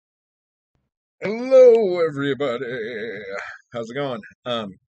Hello, everybody. How's it going?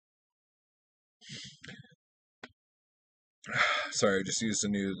 Sorry, I just used a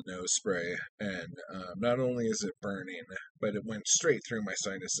new nose spray, and not only is it burning, but it went straight through my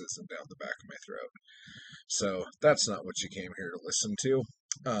sinuses and down the back of my throat. So that's not what you came here to listen to.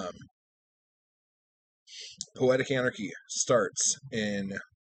 Um, Poetic Anarchy starts in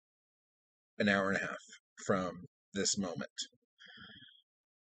an hour and a half from this moment,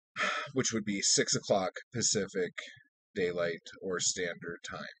 which would be 6 o'clock Pacific Daylight or Standard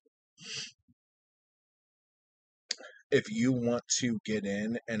Time. If you want to get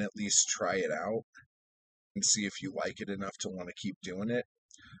in and at least try it out and see if you like it enough to want to keep doing it,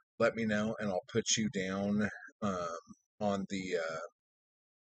 let me know and I'll put you down um, on the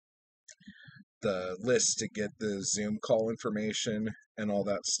list to get the Zoom call information and all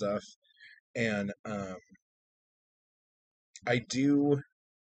that stuff. And I do,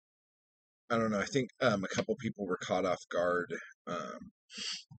 I don't know, I think a couple people were caught off guard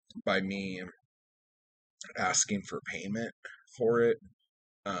by me asking for payment for it.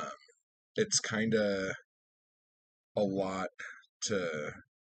 Um, it's kind of a lot to,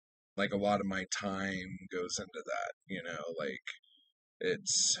 like, a lot of my time goes into that, like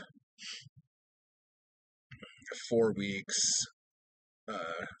it's 4 weeks,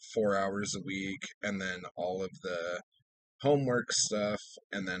 4 hours a week, and then all of the homework stuff,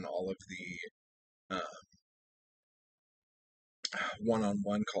 and then all of the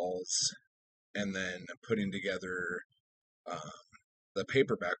one-on-one calls, and then putting together um, the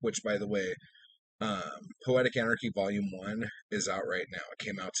paperback, which, by the way, Poetic Anarchy Volume 1 is out right now. It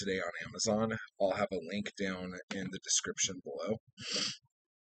came out today on Amazon. I'll have a link down in the description below.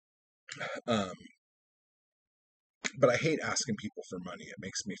 Um, but I hate asking people for money. It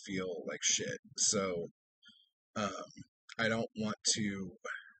makes me feel like shit. So um, I don't want to,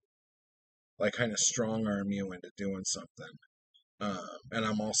 like, kind of strong arm you into doing something. And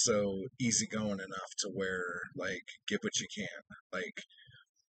I'm also easygoing enough to where, like, give what you can. Like,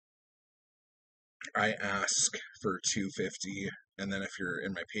 I ask for 250, and then if you're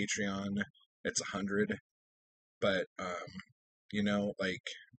in my Patreon, it's 100. But like,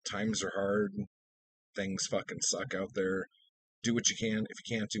 times are hard. Things fucking suck out there. Do what you can. If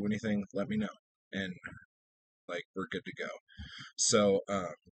you can't do anything, let me know, and like, we're good to go. So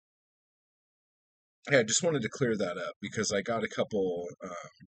yeah, I just wanted to clear that up because I got a couple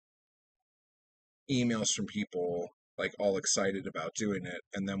emails from people, like, all excited about doing it,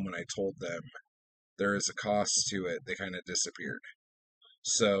 and then when I told them there is a cost to it, they kind of disappeared.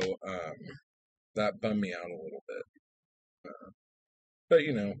 So that bummed me out a little bit. But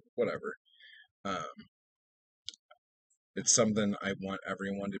whatever. Um, it's something I want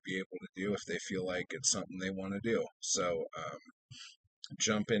everyone to be able to do if they feel like it's something they want to do. So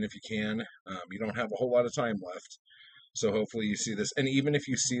jump in if you can. You don't have a whole lot of time left. So hopefully you see this. And even if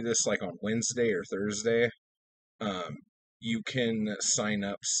you see this like on Wednesday or Thursday, um, you can sign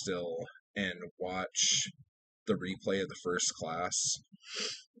up still and watch the replay of the first class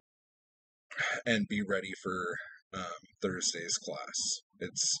and be ready for Thursday's class.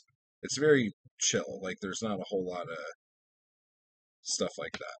 It's very chill. Like, there's not a whole lot of stuff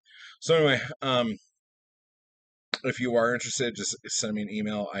like that. So anyway, if you are interested, just send me an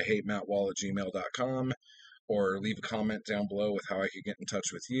email. ihatemattwall@gmail.com, or leave a comment down below with how I could get in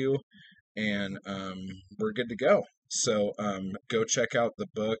touch with you, and we're good to go. So go check out the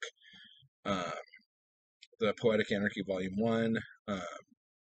book, um, the Poetic Anarchy Volume 1.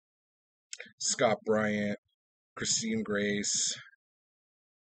 Scott Bryant, Christine Grace,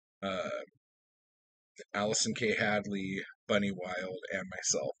 uh, Allison K. Hadley, Bunny Wild, and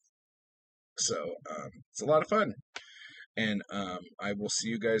myself. So it's a lot of fun. And I will see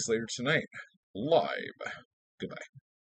you guys later tonight, live. Goodbye.